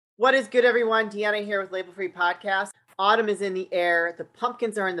What is good, everyone? Deanna here with Label Free Podcast. Autumn is in the air, the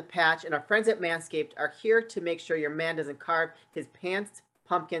pumpkins are in the patch, and our friends at Manscaped are here to make sure your man doesn't carve his pants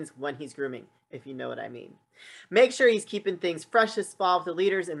pumpkins when he's grooming, if you know what I mean. Make sure he's keeping things fresh this fall with the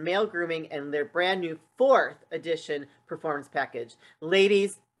leaders in male grooming and their brand new 4th edition performance package.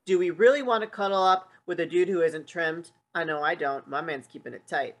 Ladies, do we really want to cuddle up with a dude who isn't trimmed? I know I don't. My man's keeping it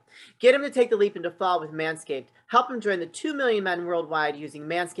tight. Get him to take the leap into fall with Manscaped. Help him join the 2 million men worldwide using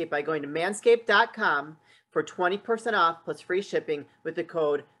Manscaped by going to manscaped.com for 20% off plus free shipping with the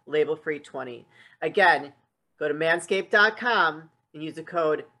code LABELFREE20. Again, go to manscaped.com and use the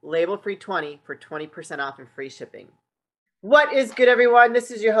code LABELFREE20 for 20% off and free shipping. What is good, everyone?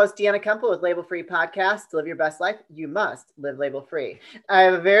 This is your host, Deanna Kemple with Label Free Podcast. To live your best life, you must live label free. I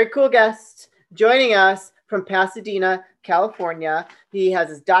have a very cool guest joining us from Pasadena, California. He has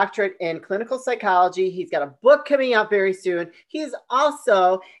his doctorate in clinical psychology. He's got a book coming out very soon. He's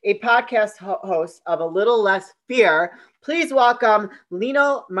also a podcast host of A Little Less Fear. Please welcome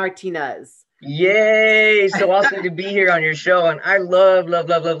Lino Martinez. Yay! So awesome to be here on your show. And I love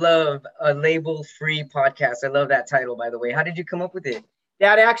a Label Free Podcast. I love that title, by the way. How did you come up with it?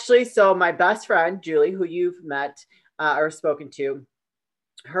 That actually, so my best friend, Julie, who you've met or spoken to,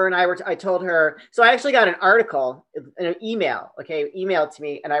 her and I told her, so I actually got an article, an email, emailed to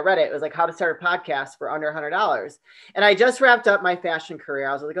me, and I read it. It was like how to start a podcast for under $100. And I just wrapped up my fashion career.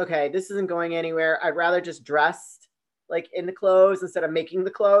 I was like, okay, this isn't going anywhere. I'd rather just dress like in the clothes instead of making the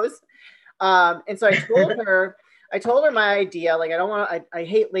clothes. And so I told her my idea. Like, I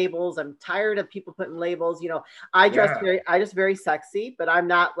hate labels. I'm tired of people putting labels. You know, I just very sexy, but I'm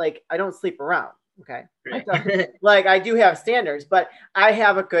not like, I don't sleep around. Okay. Right. Like, I do have standards, but I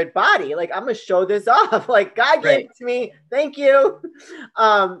have a good body. Like, I'm going to show this off. Like, God gave it to me. Thank you.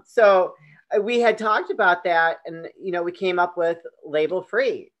 So we had talked about that, and, you know, we came up with Label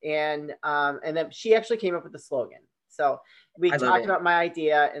Free, and then she actually came up with the slogan. So we talked about my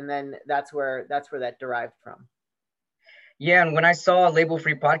idea, and then that's where that derived from. Yeah, and when I saw a Label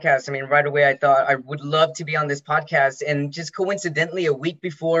Free Podcast, I mean, right away I thought I would love to be on this podcast. And just coincidentally, a week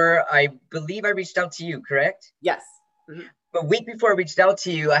before, I believe I reached out to you, correct? Yes. Mm-hmm. A week before I reached out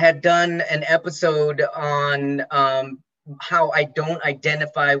to you, I had done an episode on how I don't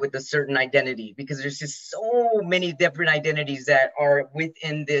identify with a certain identity, because there's just so many different identities that are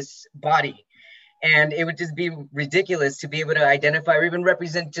within this body. And it would just be ridiculous to be able to identify or even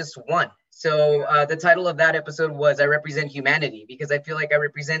represent just one. So the title of that episode was I Represent Humanity, because I feel like I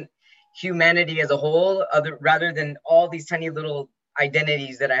represent humanity as a whole, rather than all these tiny little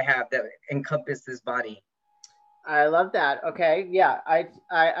identities that I have that encompass this body. I love that. Okay. Yeah.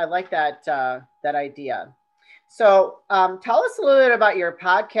 I like that idea. So tell us a little bit about your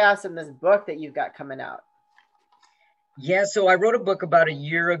podcast and this book that you've got coming out. Yeah, so I wrote a book about a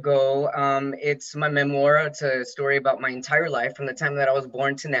year ago. It's my memoir. It's a story about my entire life from the time that I was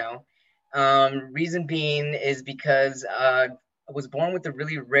born to now. Reason being is because I was born with a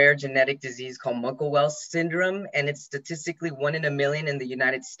really rare genetic disease called Muckle-Wells syndrome, and it's statistically 1 in a million in the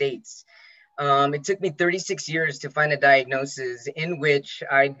United States. It took me 36 years to find a diagnosis, in which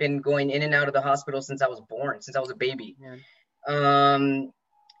I'd been going in and out of the hospital since I was born, since I was a baby. Yeah.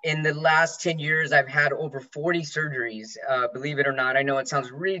 In the last 10 years, I've had over 40 surgeries, believe it or not. I know it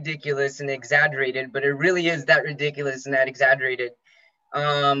sounds ridiculous and exaggerated, but it really is that ridiculous and that exaggerated.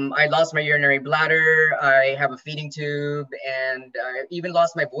 I lost my urinary bladder, I have a feeding tube, and I even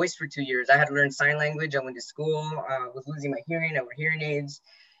lost my voice for 2 years. I had to learn sign language. I went to school, was losing my hearing, I wore hearing aids.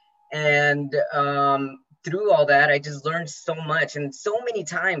 And through all that, I just learned so much. And so many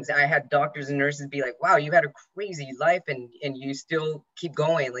times I had doctors and nurses be like, wow, you had a crazy life and you still keep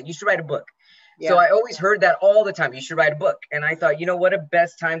going. Like, you should write a book. Yeah. So I always heard that all the time. You should write a book. And I thought, you know what, a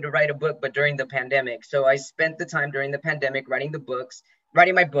best time to write a book, but during the pandemic. So I spent the time during the pandemic writing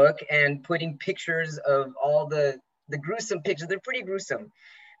my book and putting pictures of all the gruesome pictures. They're pretty gruesome.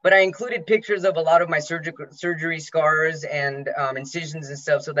 But I included pictures of a lot of my surgery scars and incisions and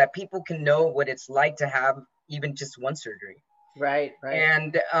stuff, so that people can know what it's like to have even just one surgery. Right.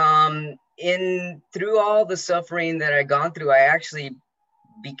 And through all the suffering that I've gone through, I actually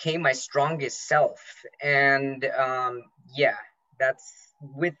became my strongest self. And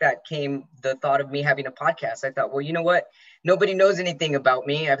with that came the thought of me having a podcast. I thought, well, you know what? Nobody knows anything about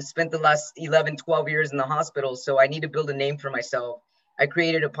me. I've spent the last 11, 12 years in the hospital, so I need to build a name for myself. I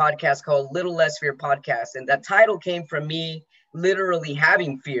created a podcast called Little Less Fear Podcast. And that title came from me literally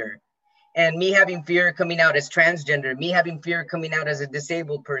having fear, and me having fear coming out as transgender, me having fear coming out as a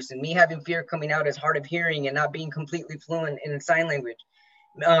disabled person, me having fear coming out as hard of hearing and not being completely fluent in sign language.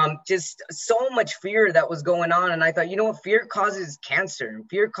 just so much fear that was going on. And I thought, you know what, fear causes cancer,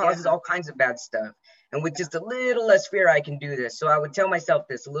 fear causes all kinds of bad stuff. And with just a little less fear, I can do this. So I would tell myself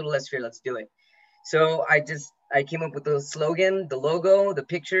this, a little less fear, let's do it. So I came up with the slogan, the logo, the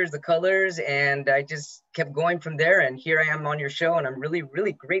pictures, the colors, and I just kept going from there. And here I am on your show, and I'm really,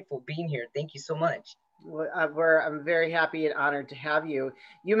 really grateful being here. Thank you so much. Well, I'm very happy and honored to have you.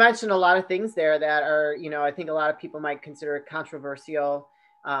 You mentioned a lot of things there that are, I think a lot of people might consider controversial,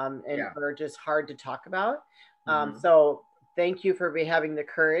 and are just hard to talk about. So thank you for having the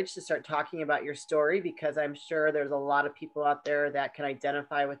courage to start talking about your story, because I'm sure there's a lot of people out there that can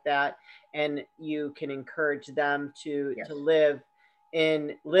identify with that, and you can encourage them to live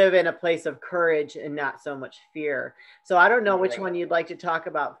in a place of courage and not so much fear. So I don't know which one you'd like to talk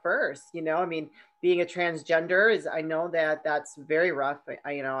about first. I mean, being a transgender is, I know that that's very rough.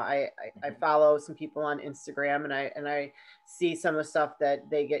 I follow some people on Instagram, and I see some of the stuff that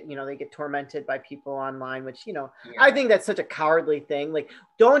they get tormented by people online, which, I think that's such a cowardly thing. Like,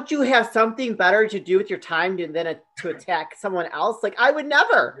 don't you have something better to do with your time than to attack someone else? Like, I would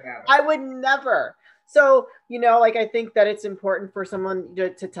never. So, I think that it's important for someone to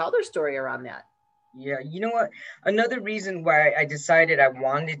tell their story around that. Yeah, you know what? Another reason why I decided I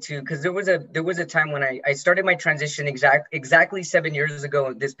wanted to, because there was a time when I started my transition exactly 7 years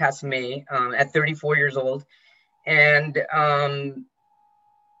ago, this past May, at 34 years old. And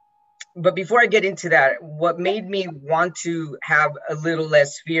but before I get into that, what made me want to have a little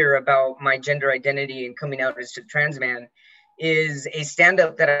less fear about my gender identity and coming out as a trans man is a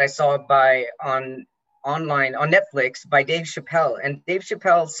stand-up that I saw online on Netflix by Dave Chappelle. And Dave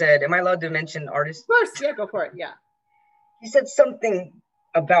Chappelle said, am I allowed to mention artists? Of course, yeah, go for it, yeah. He said something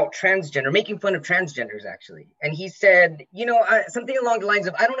about transgender, making fun of transgenders, actually. And he said, something along the lines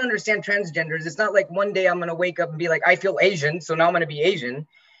of, I don't understand transgenders. It's not like one day I'm going to wake up and be like, I feel Asian, so now I'm going to be Asian.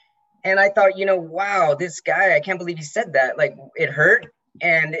 And I thought, wow, this guy, I can't believe he said that. Like, it hurt.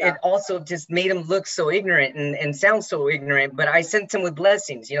 And it also just made him look so ignorant and sound so ignorant. But I sent him with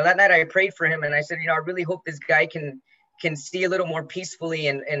blessings. That night I prayed for him, and I said, I really hope this guy can see a little more peacefully,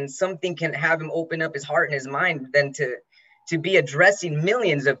 and something can have him open up his heart and his mind than to be addressing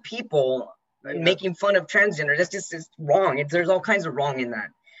millions of people making fun of transgender. That's just wrong. There's all kinds of wrong in that.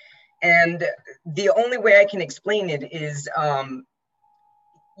 And the only way I can explain it is I'm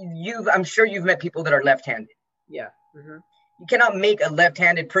sure you've met people that are left-handed. Yeah. Mm-hmm. You cannot make a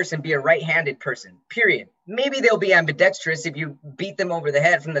left-handed person be a right-handed person, period. Maybe they'll be ambidextrous if you beat them over the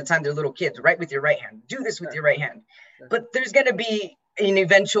head from the time they're little kids, right, with your right hand. Do this with your right hand. But there's going to be an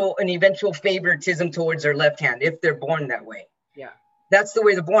eventual favoritism towards their left hand if they're born that way. Yeah. That's the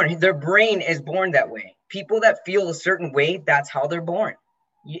way they're born. Their brain is born that way. People that feel a certain way, that's how they're born.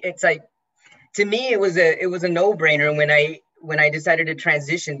 It's like, to me, it was a no-brainer when I decided to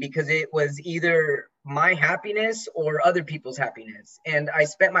transition, because it was either my happiness or other people's happiness. And I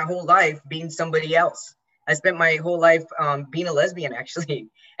spent my whole life being somebody else. I spent my whole life being a lesbian, actually,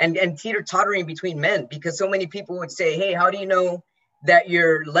 and teeter-tottering between men, because so many people would say, hey, how do you know that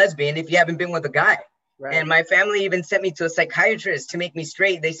you're lesbian if you haven't been with a guy? Right. And my family even sent me to a psychiatrist to make me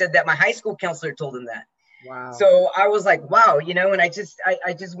straight. They said that my high school counselor told them that. Wow. So I was like, wow, and I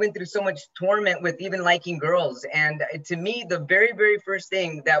just went through so much torment with even liking girls. And to me, the very, very first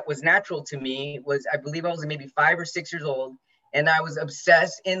thing that was natural to me was, I believe I was maybe 5 or 6 years old, and I was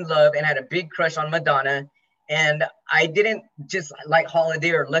obsessed, in love, and had a big crush on Madonna. And I didn't just like Holiday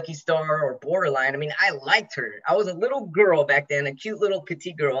or Lucky Star or Borderline. I mean, I liked her. I was a little girl back then, a cute little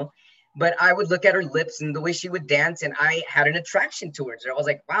petite girl, but I would look at her lips and the way she would dance, and I had an attraction towards her. I was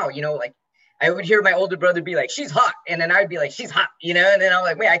like, wow, like, I would hear my older brother be like, she's hot. And then I'd be like, she's hot, and then I'm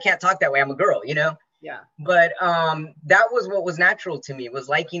like, wait, I can't talk that way. I'm a girl, Yeah. But that was what was natural to me, was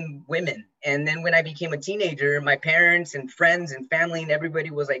liking women. And then when I became a teenager, my parents and friends and family and everybody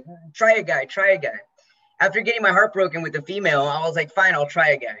was like, try a guy. After getting my heart broken with a female, I was like, fine, I'll try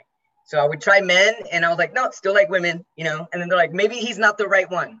a guy. So I would try men, and I was like, no, still like women, and then they're like, maybe he's not the right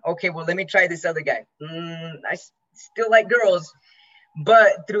one. Okay, well, let me try this other guy. I still like girls.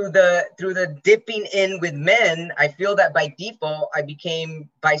 But through the dipping in with men, I feel that by default, I became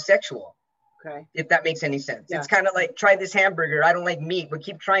bisexual. Okay. If that makes any sense. Yeah. It's kind of like, try this hamburger. I don't like meat, but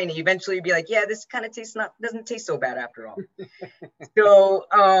keep trying it. Eventually you'll be like, yeah, this kind of doesn't taste so bad after all. So,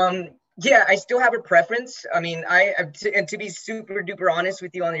 yeah, I still have a preference. I mean, and to be super duper honest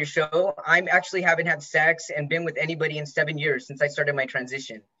with you on your show, I actually haven't had sex and been with anybody in 7 years since I started my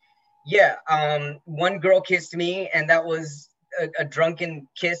transition. Yeah. One girl kissed me, and that was a drunken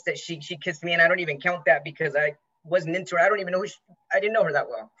kiss that she kissed me, and I don't even count that because I wasn't into her. I don't even know I didn't know her that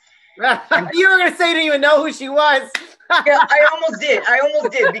well. You were gonna say you didn't even know who she was. Yeah, I almost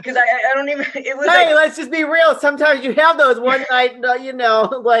did because I don't even. It was hey, like, let's just be real. Sometimes you have those one night, you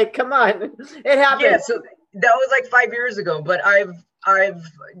know, like come on, it happens. yeah. So that was like 5 years ago, but I've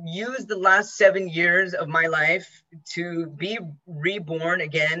used the last 7 years of my life to be reborn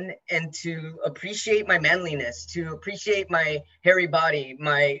again and to appreciate my manliness, to appreciate my hairy body,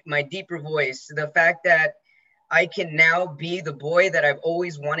 my deeper voice, the fact that I can now be the boy that I've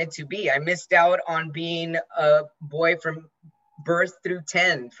always wanted to be. I missed out on being a boy from birth through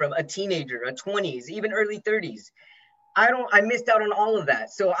 10, from a teenager, a 20s, even early 30s. I missed out on all of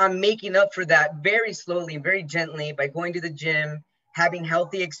that. So I'm making up for that very slowly, very gently by going to the gym, having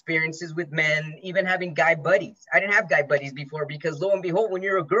healthy experiences with men, even having guy buddies. I didn't have guy buddies before because lo and behold, when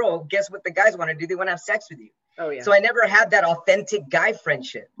you're a girl, guess what the guys want to do? They want to have sex with you. Oh yeah. So I never had that authentic guy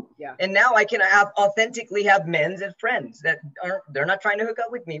friendship. Yeah. And now I can authentically have men as friends that they're not trying to hook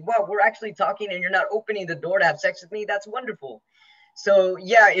up with me. Well, we're actually talking and you're not opening the door to have sex with me. That's wonderful. So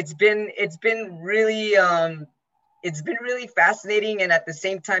yeah, it's been really fascinating and at the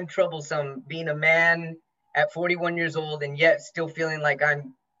same time troublesome being a man at 41 years old and yet still feeling like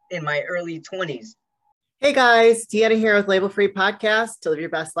I'm in my early 20s. Hey guys, Deanna here with Label Free Podcast. To live your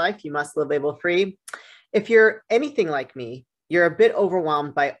best life, you must live label free. If you're anything like me, you're a bit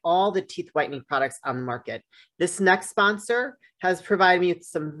overwhelmed by all the teeth whitening products on the market. This next sponsor has provided me with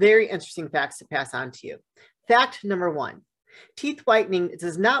some very interesting facts to pass on to you. Fact number 1, teeth whitening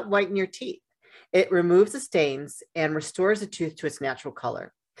does not whiten your teeth. It removes the stains and restores the tooth to its natural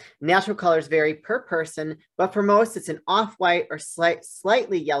color. Natural colors vary per person, but for most, it's an off-white or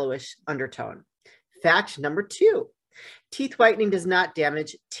slightly yellowish undertone. Fact number 2, teeth whitening does not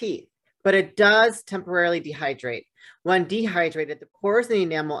damage teeth, but it does temporarily dehydrate. When dehydrated, the pores in the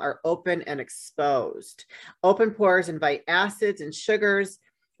enamel are open and exposed. Open pores invite acids and sugars,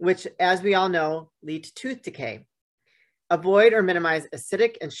 which, as we all know, lead to tooth decay. Avoid or minimize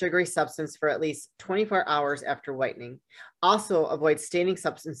acidic and sugary substance for at least 24 hours after whitening. Also, avoid staining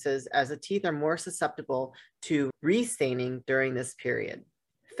substances as the teeth are more susceptible to restaining during this period.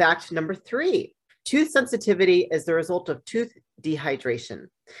 Fact number 3, tooth sensitivity is the result of tooth dehydration.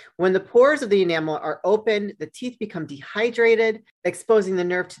 When the pores of the enamel are open, the teeth become dehydrated, exposing the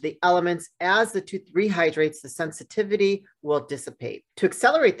nerve to the elements. As the tooth rehydrates, the sensitivity will dissipate. To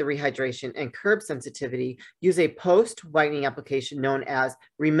accelerate the rehydration and curb sensitivity, use a post-whitening application known as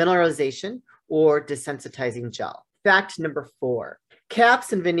remineralization or desensitizing gel. Fact number 4,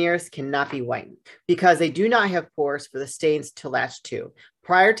 caps and veneers cannot be whitened because they do not have pores for the stains to latch to.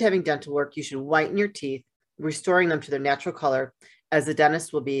 Prior to having dental work, you should whiten your teeth, restoring them to their natural color, as the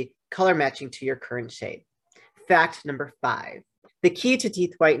dentist will be color matching to your current shade. Fact number 5, the key to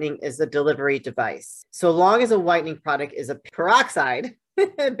teeth whitening is the delivery device. So long as a whitening product is a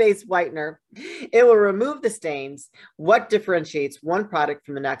peroxide-based whitener, it will remove the stains. What differentiates one product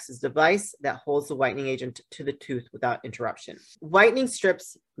from the next is the device that holds the whitening agent to the tooth without interruption. Whitening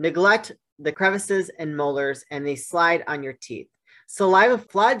strips neglect the crevices and molars, and they slide on your teeth. Saliva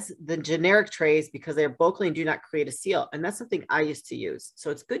floods the generic trays because they are bulky and do not create a seal. And that's something I used to use.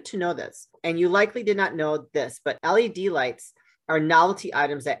 So it's good to know this. And you likely did not know this, but LED lights are novelty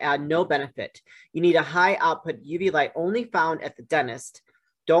items that add no benefit. You need a high output UV light only found at the dentist.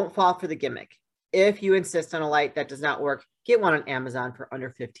 Don't fall for the gimmick. If you insist on a light that does not work, get one on Amazon for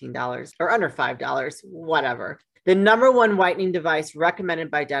under $15 or under $5, whatever. The number 1 whitening device recommended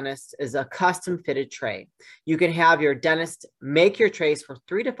by dentists is a custom fitted tray. You can have your dentist make your trays for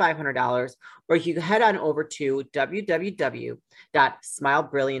 $300 to $500, or you can head on over to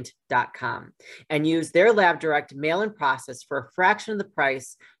www.smilebrilliant.com and use their lab direct mail-in process for a fraction of the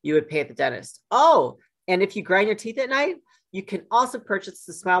price you would pay at the dentist. Oh, and if you grind your teeth at night, you can also purchase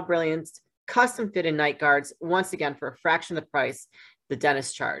the Smile Brilliant's custom fitted night guards, once again, for a fraction of the price the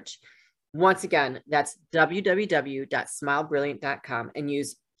dentist charge. Once again, that's www.smilebrilliant.com and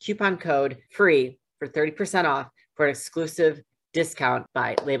use coupon code FREE for 30% off for an exclusive discount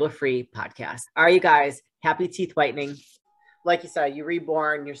by Label Free Podcast. Are you guys happy teeth whitening? Like you said, you're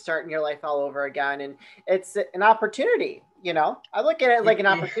reborn, you're starting your life all over again, and it's an opportunity. You know, I look at it like an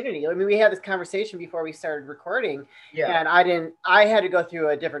opportunity. I mean, we had this conversation before we started recording, and I had to go through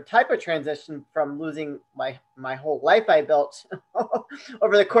a different type of transition from losing my whole life I built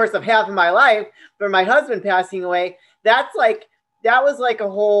over the course of half of my life for my husband passing away. That was like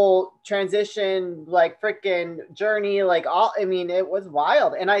a whole transition, like freaking journey, it was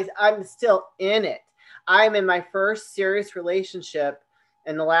wild. And I'm still in it. I'm in my first serious relationship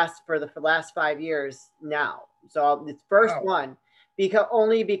for the last 5 years now. So it's first one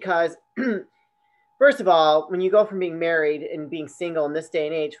because First of all, when you go from being married and being single in this day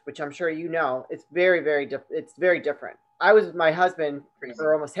and age, which I'm sure you know, it's very, very different. It's very different. I was with my husband Crazy.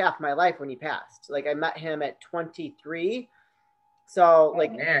 for almost half my life when he passed. Like I met him at 23. So Oh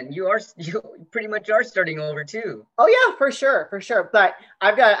like, man, you pretty much are starting over too. oh yeah, for sure, for sure. But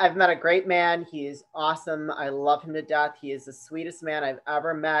I've met a great man. He's awesome. I love him to death. He is the sweetest man I've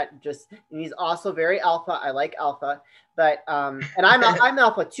ever met. Just and he's also very alpha. I like alpha. But and I'm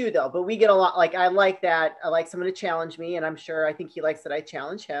alpha too though. But we get a lot. Like I like that. I like someone to challenge me, and I'm sure I think he likes that I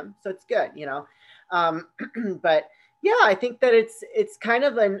challenge him. So it's good, you know. Um, but yeah, I think that it's kind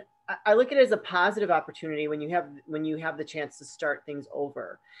of an I look at it as a positive opportunity when you have the chance to start things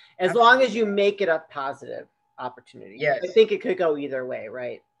over, as long as you Absolutely. make it a positive opportunity. I Yes, think it could go either way,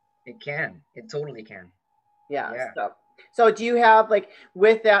 right? it can. It totally can. Yeah. Yeah. So do you have like,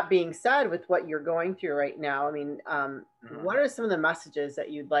 with that being said, with what you're going through right now? I mean, Uh-huh. what are some of the messages that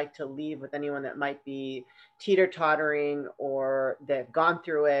you'd like to leave with anyone that might be teeter tottering or that gone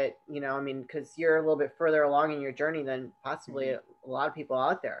through it? You know, I mean, because you're a little bit further along in your journey than possibly hmm a lot of people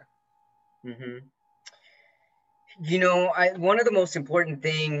out there. hmm one of the most important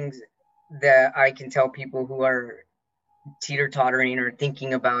things that I can tell people who are teeter-tottering or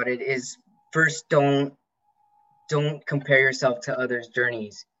thinking about it is first don't compare yourself to others'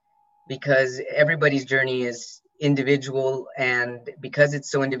 journeys because everybody's journey is individual, and because it's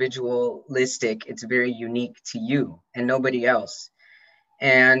so individualistic, it's very unique to you and nobody else.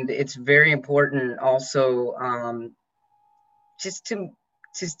 And it's very important also, just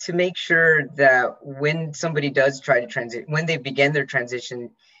to make sure that when somebody does try to transit, when they begin their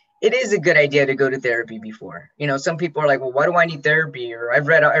transition, it is a good idea to go to therapy before. Some people are like, well, why do I need therapy? Or I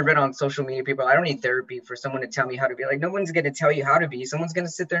read on social media, people, I don't need therapy for someone to tell me how to be. Like, no one's going to tell you how to be. Someone's going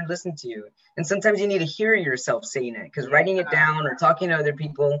to sit there and listen to you. And sometimes you need to hear yourself saying it, because Yeah. writing it down or talking to other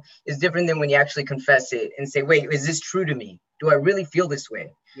people is different than when you actually confess it and say, wait, is this true to me? Do I really feel this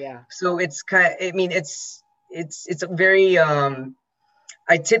way? Yeah. So it's kind of, I mean, it's a very,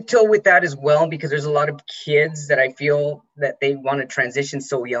 I tiptoe with that as well, because there's a lot of kids that I feel that they want to transition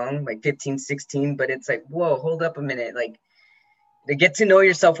so young, like 15, 16, but it's like, whoa, hold up a minute. Like, to get to know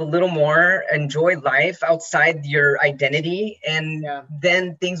yourself a little more, enjoy life outside your identity, and Yeah.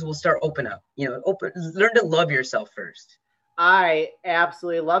 then things will start open up. Learn to love yourself first. I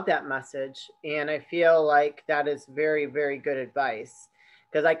absolutely love that message. And I feel like that is very, very good advice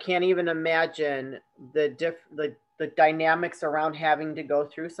because I can't even imagine the dynamics around having to go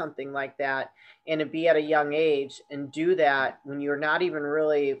through something like that and to be at a young age and do that when you're not even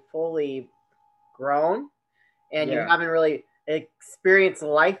really fully grown and you Yeah. haven't really experienced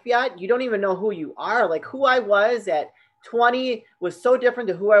life yet. You don't even know who you are. Like who I was at 20 was so different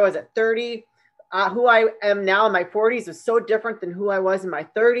to who I was at 30. Who I am now in my 40s is so different than who I was in my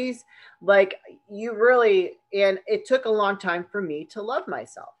 30s. Like you really, and it took a long time for me to love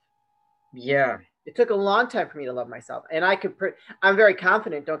myself. Yeah. It took a long time for me to love myself, and I'm very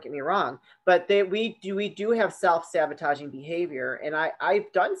confident, don't get me wrong, but we do have self-sabotaging behavior, and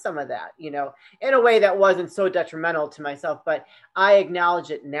I've done some of that, in a way that wasn't so detrimental to myself, but I acknowledge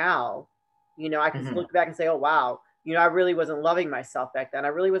it now. I can hmm look back and say, oh wow, I really wasn't loving myself back then. I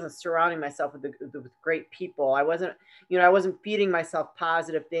really wasn't surrounding myself with great people. I wasn't feeding myself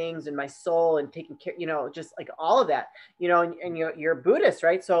positive things in my soul and taking care, just like all of that, and you're Buddhist,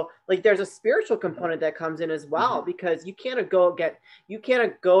 right? So like there's a spiritual component that comes in as well, hmm because you can't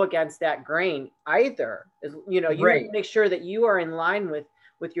go against that grain either. You have to Right. make sure that you are in line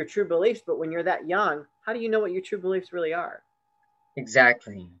with your true beliefs. But when you're that young, how do you know what your true beliefs really are?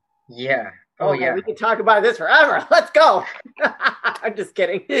 Exactly. Yeah. Oh Oh man, we yeah. can talk about this forever. Let's go. I'm just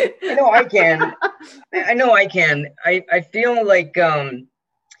kidding. I know I can. I know I can. I feel like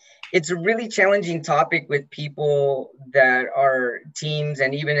it's a really challenging topic with people that are teens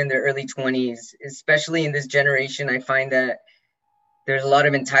and even in their early 20s, especially in this generation. I find that there's a lot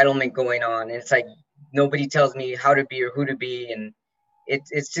of entitlement going on. And it's like nobody tells me how to be or who to be. And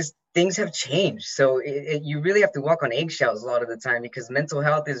it's just things have changed. So you really have to walk on eggshells a lot of the time, because mental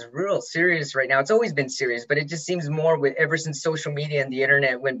health is real serious right now. It's always been serious, but it just seems more with ever since social media and the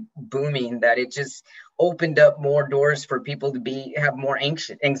internet went booming, that it just opened up more doors for people to have more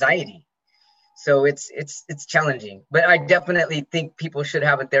anxiety. So it's challenging, but I definitely think people should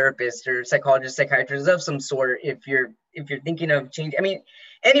have a therapist or psychologist, psychiatrist of some sort if you're thinking of change. I mean,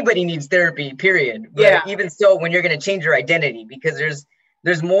 anybody needs therapy, period. Yeah, But even so, when you're going to change your identity, because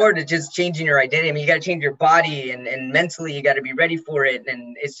there's more to just changing your identity. I mean, you got to change your body, and mentally you got to be ready for it,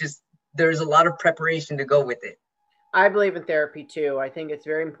 and it's just there's a lot of preparation to go with it. I believe in therapy too. I think it's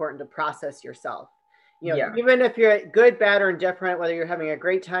very important to process yourself. Yeah, Even if you're good, bad, or indifferent, whether you're having a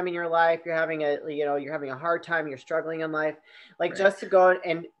great time in your life, you're having you're having a hard time, you're struggling in life, like right, just to go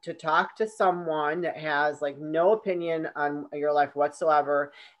and to talk to someone that has like no opinion on your life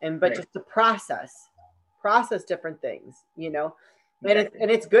whatsoever, but right, just to process different things, exactly.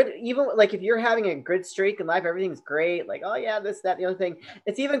 and it's good even like if you're having a good streak in life, everything's great, like oh yeah, this, that, the other thing.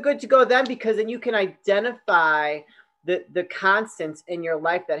 It's even good to go then because then you can identify the constants in your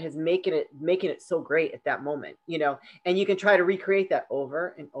life that has making it so great at that moment, and you can try to recreate that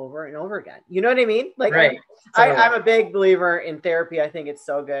over and over and over again. You know what I mean? Like Right, I'm totally. a big believer in therapy. I think it's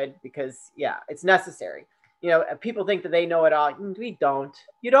so good because yeah, it's necessary. People think that they know it all. We don't.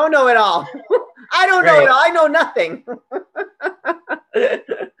 You don't know it all. I don't know it Right. all. I know nothing.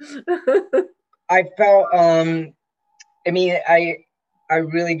 I felt I mean, I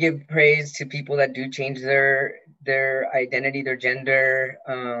really give praise to people that do change their identity, their gender,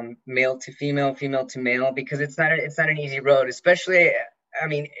 male to female, female to male, because it's not an easy road, especially I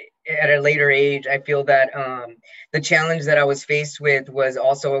mean at a later age. I feel that the challenge that I was faced with was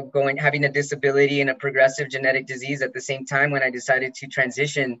also having a disability and a progressive genetic disease at the same time when I decided to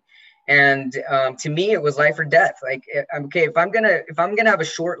transition. And to me, it was life or death. Like, okay, if I'm gonna have a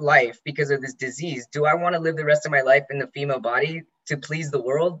short life because of this disease, do I want to live the rest of my life in the female body to please the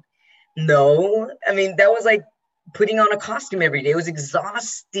world? No. I mean, that was like putting on a costume every day. It was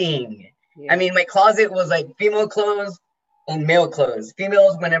exhausting. I Yeah. mean, my closet was like female clothes and male clothes.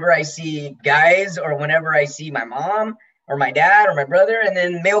 Females whenever I see guys or whenever I see my mom or my dad or my brother, and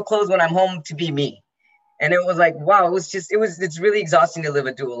then male clothes when I'm home to be me. And it was like, wow, it's really exhausting to live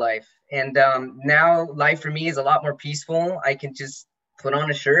a dual life. And now life for me is a lot more peaceful. I can just put on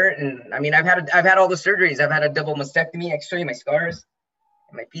a shirt, and I mean, I've had all the surgeries. I've had a double mastectomy. I can show you my scars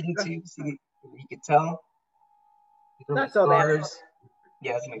and my feeding tube. See, you can tell these are my Not so bad. scars.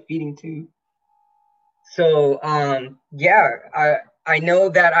 Yeah, it's my feeding tube. So yeah, I know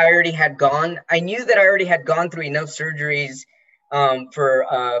that I knew that I already had gone through enough surgeries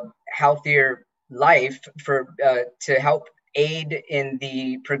for healthier life for to help aid in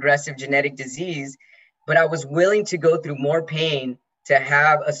the progressive genetic disease, but I was willing to go through more pain to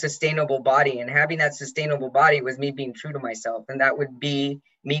have a sustainable body, and having that sustainable body was me being true to myself, and that would be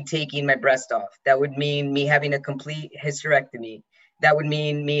me taking my breast off. That would mean me having a complete hysterectomy. That would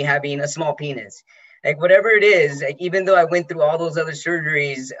mean me having a small penis, like whatever it is. Like, even though I went through all those other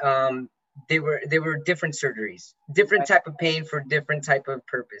surgeries, they were different surgeries, different type of pain for different type of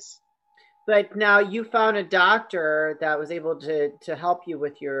purpose. But now you found a doctor that was able to help you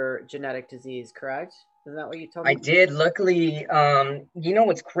with your genetic disease, correct? Isn't that what you told I me? did. Luckily, you know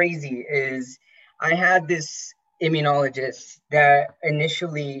what's crazy is I had this immunologist that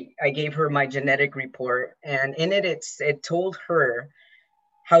initially I gave her my genetic report, and in it told her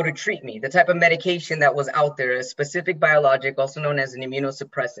how to treat me, the type of medication that was out there, a specific biologic, also known as an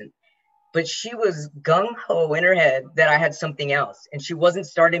immunosuppressant. But she was gung ho in her head that I had something else, and she wasn't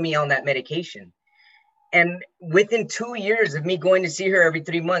starting me on that medication. And within 2 years of me going to see her every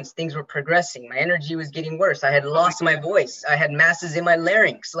 3 months, things were progressing. My energy was getting worse. I had lost my voice. I had masses in my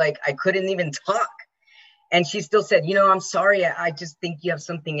larynx. Like, I couldn't even talk. And she still said, I'm sorry. I just think you have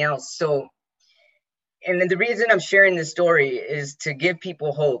something else. So, and then the reason I'm sharing this story is to give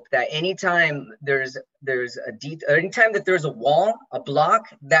people hope that anytime anytime that there's a wall, a block,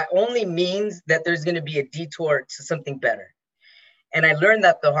 that only means that there's going to be a detour to something better. And I learned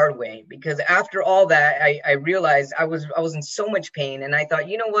that the hard way, because after all that, I realized I was in so much pain, and I thought,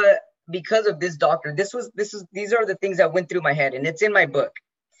 you know what? Because of this doctor, these are the things that went through my head, and it's in my book.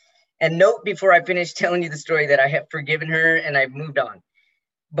 And note before I finish telling you the story that I have forgiven her and I've moved on.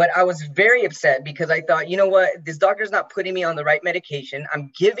 But I was very upset because I thought, you know what? This doctor's not putting me on the right medication.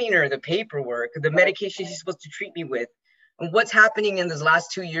 I'm giving her the paperwork, the Right. medication she's supposed to treat me with. And what's happening in these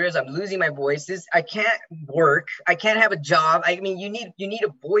last 2 years? I'm losing my voice. I can't work. I can't have a job. I mean, you need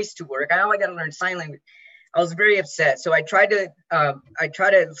a voice to work. I got to learn sign language. I was very upset. So I tried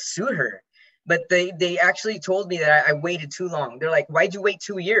to sue her, but they actually told me that I waited too long. They're like, "Why'd you wait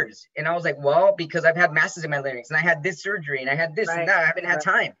 2 years?" And I was like, "Well, because I've had masses in my larynx, and I had this surgery, and I had this and Right. that. I haven't had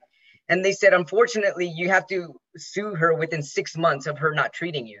Right. time." And they said, "Unfortunately, you have to sue her within 6 months of her not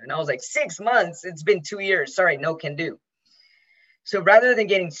treating you." And I was like, 6 months? It's been 2 years. Sorry, no can do. So rather than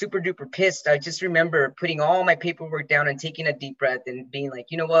getting super duper pissed, I just remember putting all my paperwork down and taking a deep breath and being like,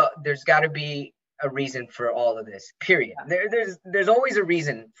 you know what? There's got to be a reason for all of this. Period. There's always a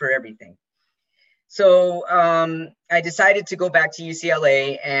reason for everything. So I decided to go back to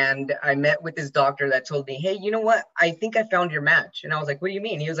UCLA, and I met with this doctor that told me, "Hey, you know what? I think I found your match." And I was like, "What do you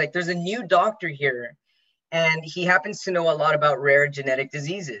mean?" He was like, "There's a new doctor here, and he happens to know a lot about rare genetic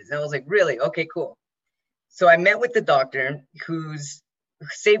diseases." And I was like, "Really? Okay, cool." So I met with the doctor who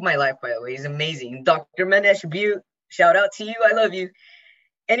saved my life, by the way. He's amazing. Dr. Manesh Butte, shout out to you. I love you.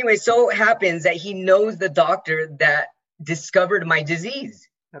 Anyway, so it happens that he knows the doctor that discovered my disease.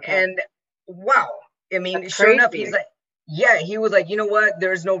 Okay. And wow. I mean, That's sure enough, crazy. he's like, yeah, he was like, you know what?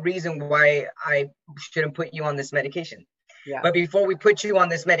 There's no reason why I shouldn't put you on this medication. Yeah. But before we put you on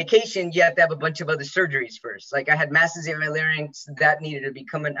this medication, you have to have a bunch of other surgeries first. Like I had masses in my larynx that needed to be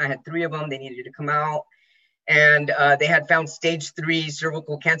coming. I had 3 of them. They needed to come out. And they had found stage 3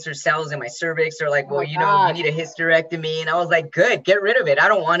 cervical cancer cells in my cervix. They're like, well, you know, you need a hysterectomy. And I was like, good, get rid of it. I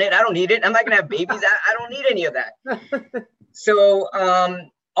don't want it. I don't need it. I'm not going to have babies. I don't need any of that. So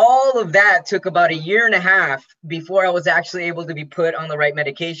all of that took about 1.5 years before I was actually able to be put on the right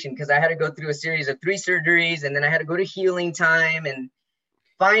medication, because I had to go through a series of 3 surgeries, and then I had to go to healing time. And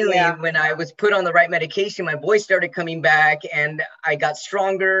finally, when I was put on the right medication, my voice started coming back and I got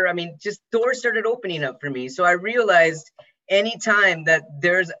stronger. I mean, just doors started opening up for me. So I realized anytime that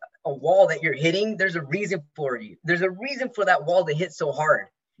there's a wall that you're hitting, there's a reason for you. There's a reason for that wall to hit so hard.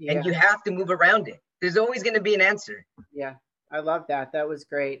 And you have to move around it. There's always going to be an answer. Yeah, I love that. That was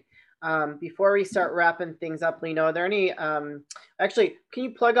great. Before we start wrapping things up, Lino, are there any, actually, can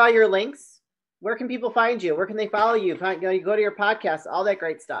you plug all your links? Where can people find you? Where can they follow you? You go to your podcast, all that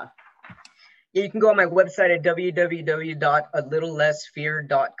great stuff. Yeah, you can go on my website at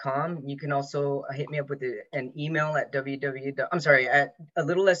www.alittlelessfear.com. You can also hit me up with an email at at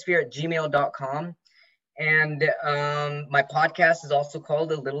alittlelessfear@gmail.com. And my podcast is also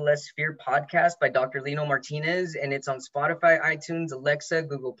called A Little Less Fear Podcast by Dr. Lino Martinez, and it's on Spotify, iTunes, Alexa,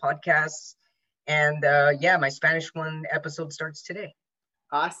 Google Podcasts. And yeah, my Spanish one episode starts today.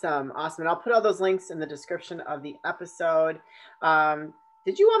 Awesome. And I'll put all those links in the description of the episode.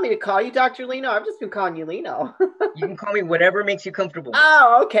 Did you want me to call you Dr. Lino? I've just been calling you Lino. You can call me whatever makes you comfortable.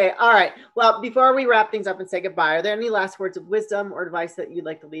 Oh, okay. All right. Well, before we wrap things up and say goodbye, are there any last words of wisdom or advice that you'd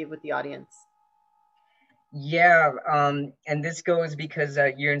like to leave with the audience? Yeah, and this goes because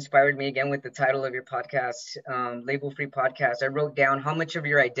you inspired me again with the title of your podcast, Label Free Podcast. I wrote down how much of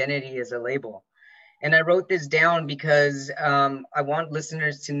your identity is a label. And I wrote this down because I want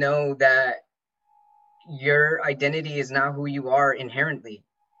listeners to know that your identity is not who you are inherently.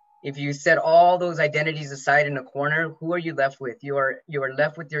 If you set all those identities aside in a corner, who are you left with? You are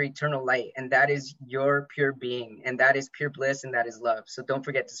left with your eternal light, and that is your pure being, and that is pure bliss, and that is love. So don't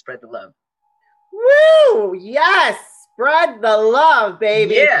forget to spread the love. Woo! Yes! Spread the love,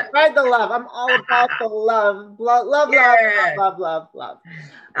 baby. Yeah. Spread the love. I'm all about the love. Love.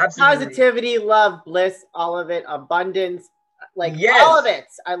 Absolutely. Positivity, love, bliss, all of it, abundance, all of it.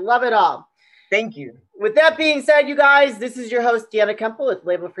 I love it all. Thank you. With that being said, you guys, this is your host, Deanna Kemple with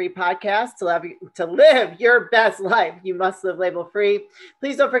Label Free Podcast. To live your best life, you must live label free.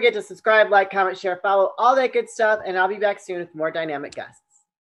 Please don't forget to subscribe, like, comment, share, follow, all that good stuff. And I'll be back soon with more dynamic guests.